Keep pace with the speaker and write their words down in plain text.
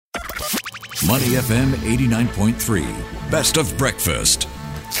Money FM 89.3. Best of breakfast.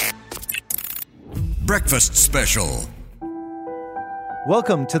 Breakfast Special.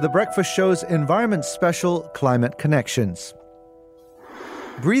 Welcome to the Breakfast Show's Environment Special Climate Connections.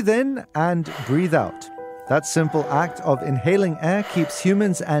 Breathe in and breathe out. That simple act of inhaling air keeps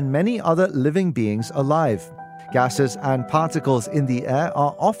humans and many other living beings alive. Gases and particles in the air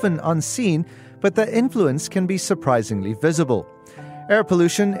are often unseen, but their influence can be surprisingly visible. Air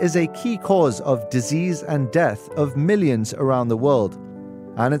pollution is a key cause of disease and death of millions around the world.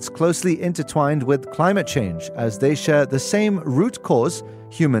 And it's closely intertwined with climate change, as they share the same root cause,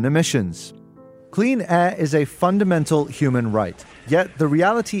 human emissions. Clean air is a fundamental human right, yet the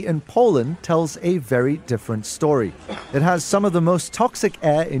reality in Poland tells a very different story. It has some of the most toxic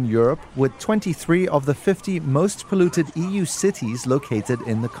air in Europe, with 23 of the 50 most polluted EU cities located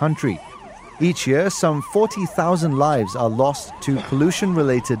in the country. Each year, some 40,000 lives are lost to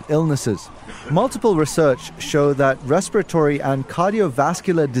pollution-related illnesses. Multiple research show that respiratory and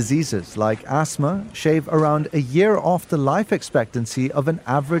cardiovascular diseases like asthma shave around a year off the life expectancy of an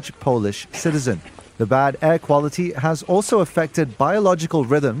average Polish citizen. The bad air quality has also affected biological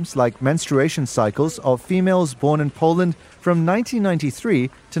rhythms like menstruation cycles of females born in Poland from 1993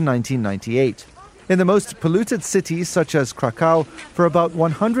 to 1998. In the most polluted cities such as Krakow, for about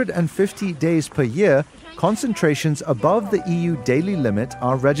 150 days per year, concentrations above the EU daily limit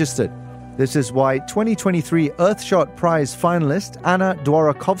are registered. This is why 2023 Earthshot Prize finalist Anna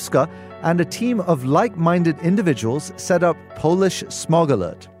Dworakowska and a team of like-minded individuals set up Polish Smog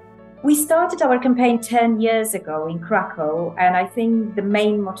Alert. We started our campaign 10 years ago in Krakow, and I think the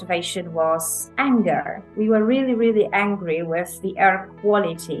main motivation was anger. We were really angry with the air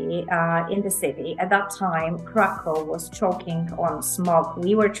quality in the city. At that time, Krakow was choking on smog.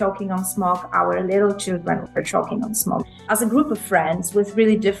 We were choking on smog. Our little children were choking on smog. As a group of friends with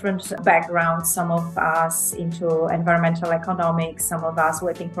really different backgrounds, some of us into environmental economics, some of us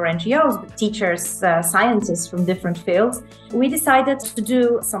working for NGOs, teachers, scientists from different fields, we decided to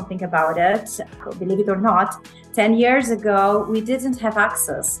do something about it. Believe it or not, 10 years ago, we didn't have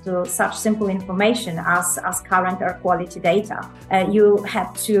access to such simple information as current air quality data. You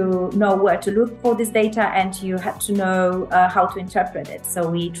had to know where to look for this data, and you had to know how to interpret it. So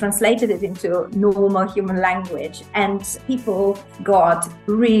we translated it into normal human language, and people got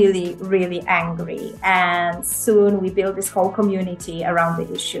really angry. And soon we built this whole community around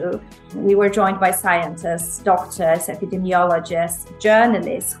the issue. We were joined by scientists, doctors, epidemiologists,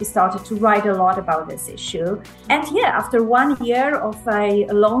 journalists who started to write a lot about this issue. And after 1 year of a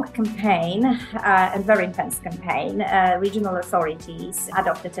long campaign, and very intense campaign, regional authorities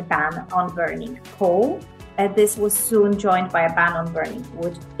adopted a ban on burning coal. This was soon joined by a ban on burning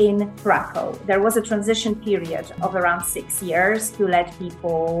wood in Krakow. There was a transition period of around 6 years to let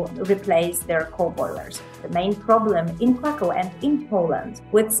people replace their coal boilers. The main problem in Krakow and in Poland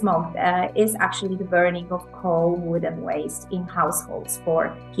with smog is actually the burning of coal, wood and waste in households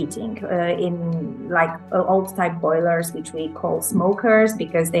for heating, in like old type boilers, which we call smokers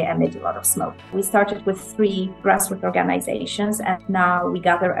because they emit a lot of smoke. We started with 3 grassroots organizations, and now we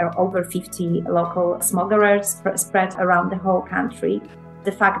gather over 50 local smoggerers spread around the whole country.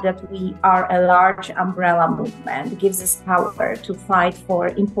 The fact that we are a large umbrella movement gives us power to fight for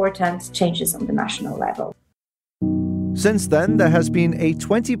important changes on the national level. Since then, there has been a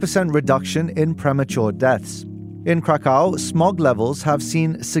 20% reduction in premature deaths. In Krakow, smog levels have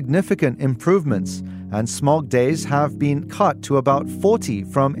seen significant improvements, and smog days have been cut to about 40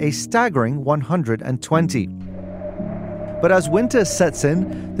 from a staggering 120. But as winter sets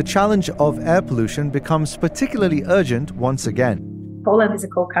in, the challenge of air pollution becomes particularly urgent once again. Poland is a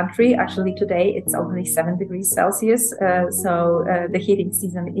cold country. Actually, today it's only 7 degrees Celsius. So the heating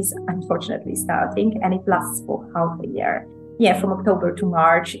season is unfortunately starting, and it lasts for half a year. From October to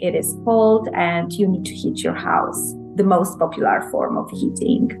March, it is cold and you need to heat your house. The most popular form of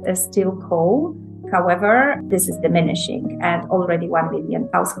heating is still coal. However, this is diminishing, and already 1 million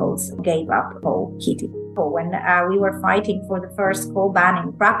households gave up coal heating. When we were fighting for the first coal ban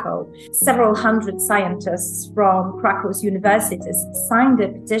in Krakow, several hundred scientists from Krakow's universities signed a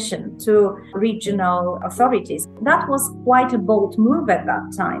petition to regional authorities. That was quite a bold move at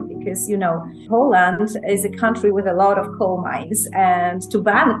that time because, Poland is a country with a lot of coal mines, and to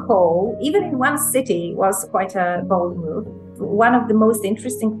ban coal, even in one city, was quite a bold move. One of the most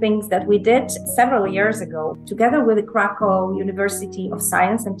interesting things that we did several years ago, together with the Krakow University of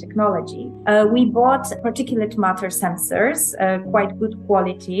Science and Technology, we bought particulate matter sensors, quite good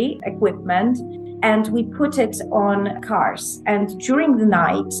quality equipment, and we put it on cars. And during the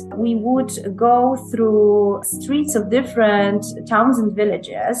night, we would go through streets of different towns and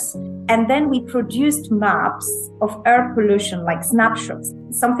villages. And then we produced maps of air pollution, like snapshots,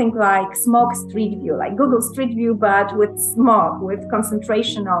 something like smog street view, like Google Street View, but with smog, with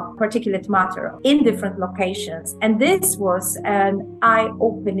concentration of particulate matter in different locations. And this was an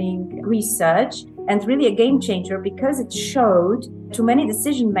eye-opening research and really a game changer, because it showed to many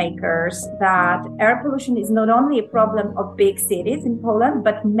decision makers that air pollution is not only a problem of big cities in Poland,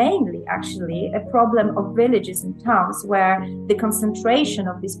 but mainly actually a problem of villages and towns where the concentration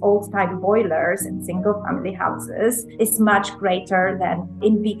of these old type boilers and single family houses is much greater than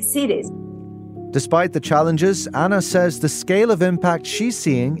in big cities. Despite the challenges, Anna says the scale of impact she's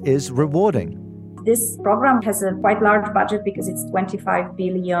seeing is rewarding. This program has a quite large budget because it's $25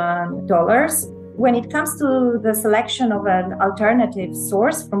 billion. When it comes to the selection of an alternative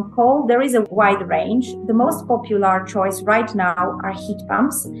source from coal, there is a wide range. The most popular choice right now are heat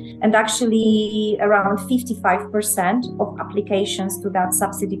pumps, and actually around 55% of applications to that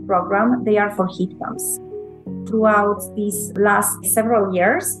subsidy program, they are for heat pumps. Throughout these last several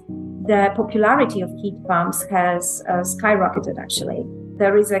years, the popularity of heat pumps has skyrocketed actually.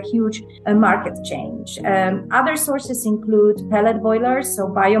 There is a huge market change. Other sources include pellet boilers, so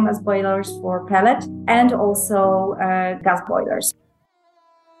biomass boilers for pellet, and also gas boilers.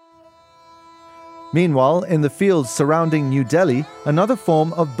 Meanwhile, in the fields surrounding New Delhi, another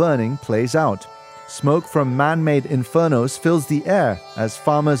form of burning plays out. Smoke from man-made infernos fills the air as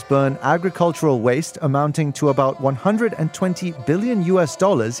farmers burn agricultural waste amounting to about $120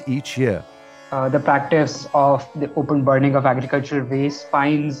 billion each year. The practice of the open burning of agricultural waste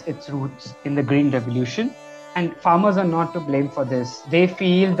finds its roots in the Green Revolution. And farmers are not to blame for this. They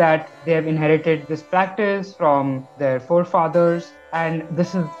feel that they have inherited this practice from their forefathers, and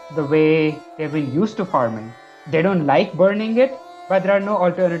this is the way they've been used to farming. They don't like burning it, but there are no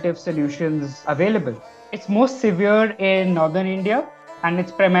alternative solutions available. It's most severe in northern India, and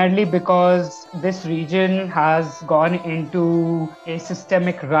it's primarily because this region has gone into a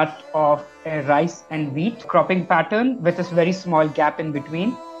systemic rut of a rice and wheat cropping pattern with a very small gap in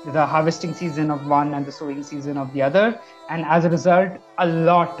between the harvesting season of one and the sowing season of the other. And as a result, a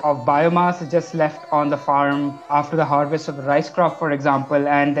lot of biomass is just left on the farm after the harvest of the rice crop, for example,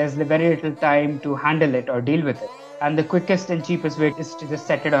 and there's very little time to handle it or deal with it. And the quickest and cheapest way is to just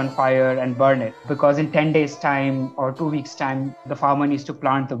set it on fire and burn it, because in 10 days' time or 2 weeks' time, the farmer needs to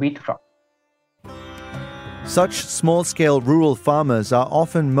plant the wheat crop. Such small-scale rural farmers are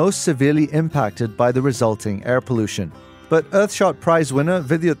often most severely impacted by the resulting air pollution. But Earthshot Prize winner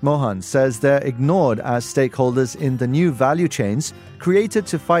Vidyut Mohan says they're ignored as stakeholders in the new value chains created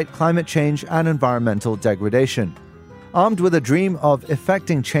to fight climate change and environmental degradation. Armed with a dream of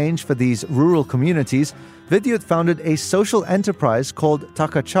effecting change for these rural communities, Vidyut founded a social enterprise called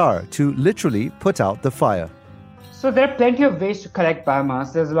Takachar to literally put out the fire. So there are plenty of ways to collect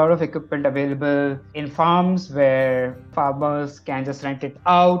biomass. There's a lot of equipment available in farms where farmers can just rent it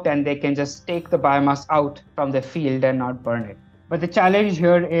out and they can just take the biomass out from the field and not burn it. But the challenge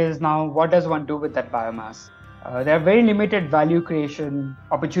here is now, what does one do with that biomass? There are very limited value creation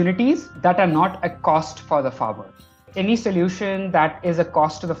opportunities that are not a cost for the farmer. Any solution that is a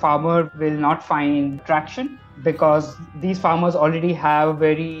cost to the farmer will not find traction, because these farmers already have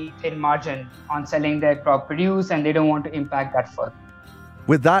very thin margin on selling their crop produce and they don't want to impact that further.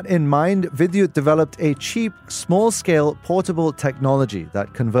 With that in mind, Vidyut developed a cheap, small-scale portable technology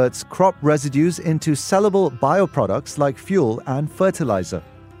that converts crop residues into sellable bioproducts like fuel and fertilizer.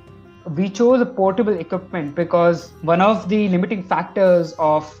 We chose a portable equipment because one of the limiting factors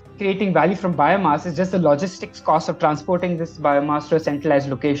of creating value from biomass is just the logistics cost of transporting this biomass to a centralized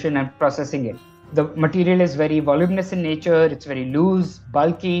location and processing it. The material is very voluminous in nature, it's very loose,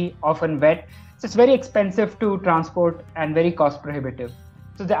 bulky, often wet. So it's very expensive to transport and very cost prohibitive.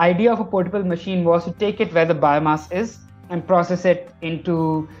 So the idea of a portable machine was to take it where the biomass is and process it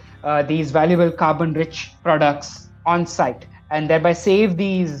into these valuable carbon-rich products on site, and thereby save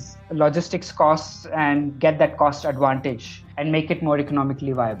these logistics costs and get that cost advantage and make it more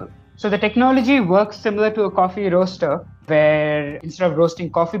economically viable. So the technology works similar to a coffee roaster, where instead of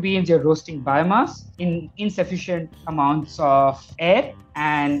roasting coffee beans, you're roasting biomass in insufficient amounts of air,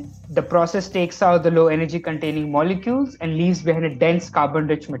 and the process takes out the low energy containing molecules and leaves behind a dense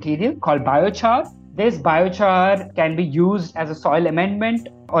carbon-rich material called biochar. This biochar can be used as a soil amendment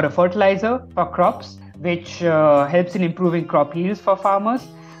or a fertilizer for crops, which helps in improving crop yields for farmers,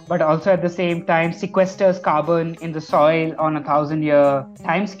 but also at the same time sequesters carbon in the soil on a 1,000-year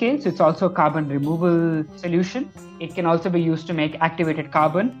time scale. So it's also a carbon removal solution. It can also be used to make activated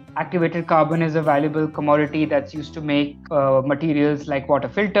carbon. Activated carbon is a valuable commodity that's used to make materials like water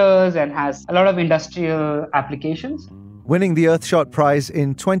filters and has a lot of industrial applications. Winning the Earthshot Prize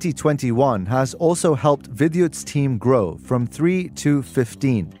in 2021 has also helped Vidyut's team grow from 3 to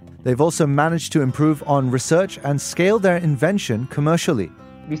 15. They've also managed to improve on research and scale their invention commercially.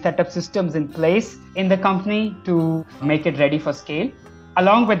 We set up systems in place in the company to make it ready for scale.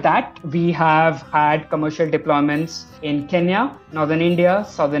 Along with that, we have had commercial deployments in Kenya, Northern India,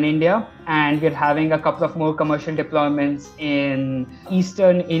 Southern India, and we're having a couple of more commercial deployments in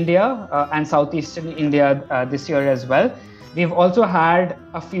Eastern India and Southeastern India this year as well. We've also had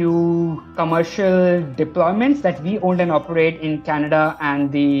a few commercial deployments that we own and operate in Canada and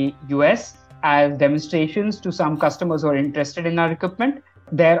the US as demonstrations to some customers who are interested in our equipment.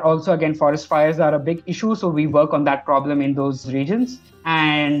 There also, again, forest fires are a big issue, so we work on that problem in those regions.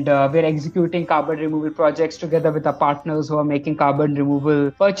 And we're executing carbon removal projects together with our partners who are making carbon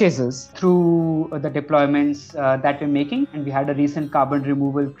removal purchases through the deployments that we're making. And we had a recent carbon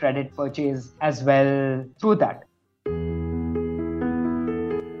removal credit purchase as well through that.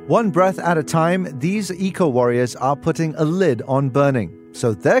 One breath at a time, these eco-warriors are putting a lid on burning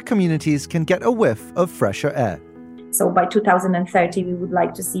so their communities can get a whiff of fresher air. So by 2030, we would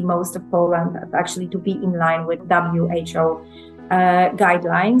like to see most of Poland actually to be in line with WHO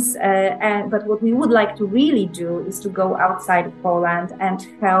guidelines. But what we would like to really do is to go outside of Poland and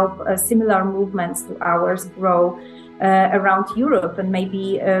help similar movements to ours grow around Europe and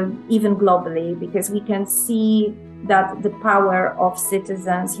maybe even globally, because we can see that the power of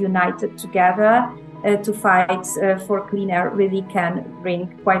citizens united together to fight for clean air really can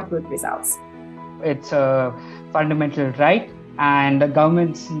bring quite good results. It's a fundamental right, and the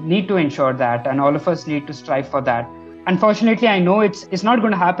governments need to ensure that, and all of us need to strive for that. Unfortunately, I know it's not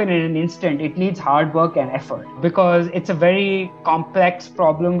going to happen in an instant. It needs hard work and effort because it's a very complex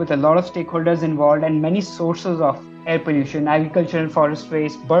problem with a lot of stakeholders involved and many sources of air pollution. Agriculture and forest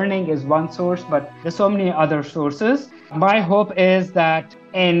waste, burning is one source, but there's so many other sources. My hope is that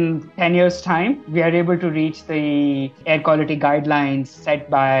in 10 years' time, we are able to reach the air quality guidelines set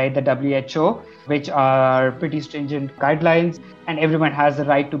by the WHO, which are pretty stringent guidelines, and everyone has the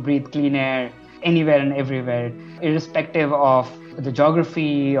right to breathe clean air anywhere and everywhere, irrespective of the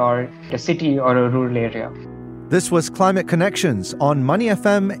geography or the city or a rural area. This was Climate Connections on Money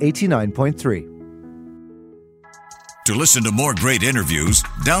FM 89.3. To listen to more great interviews,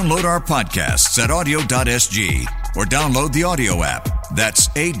 download our podcasts at audio.sg or download the audio app. That's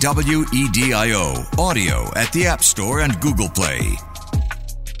AWEDIO, audio at the App Store and Google Play.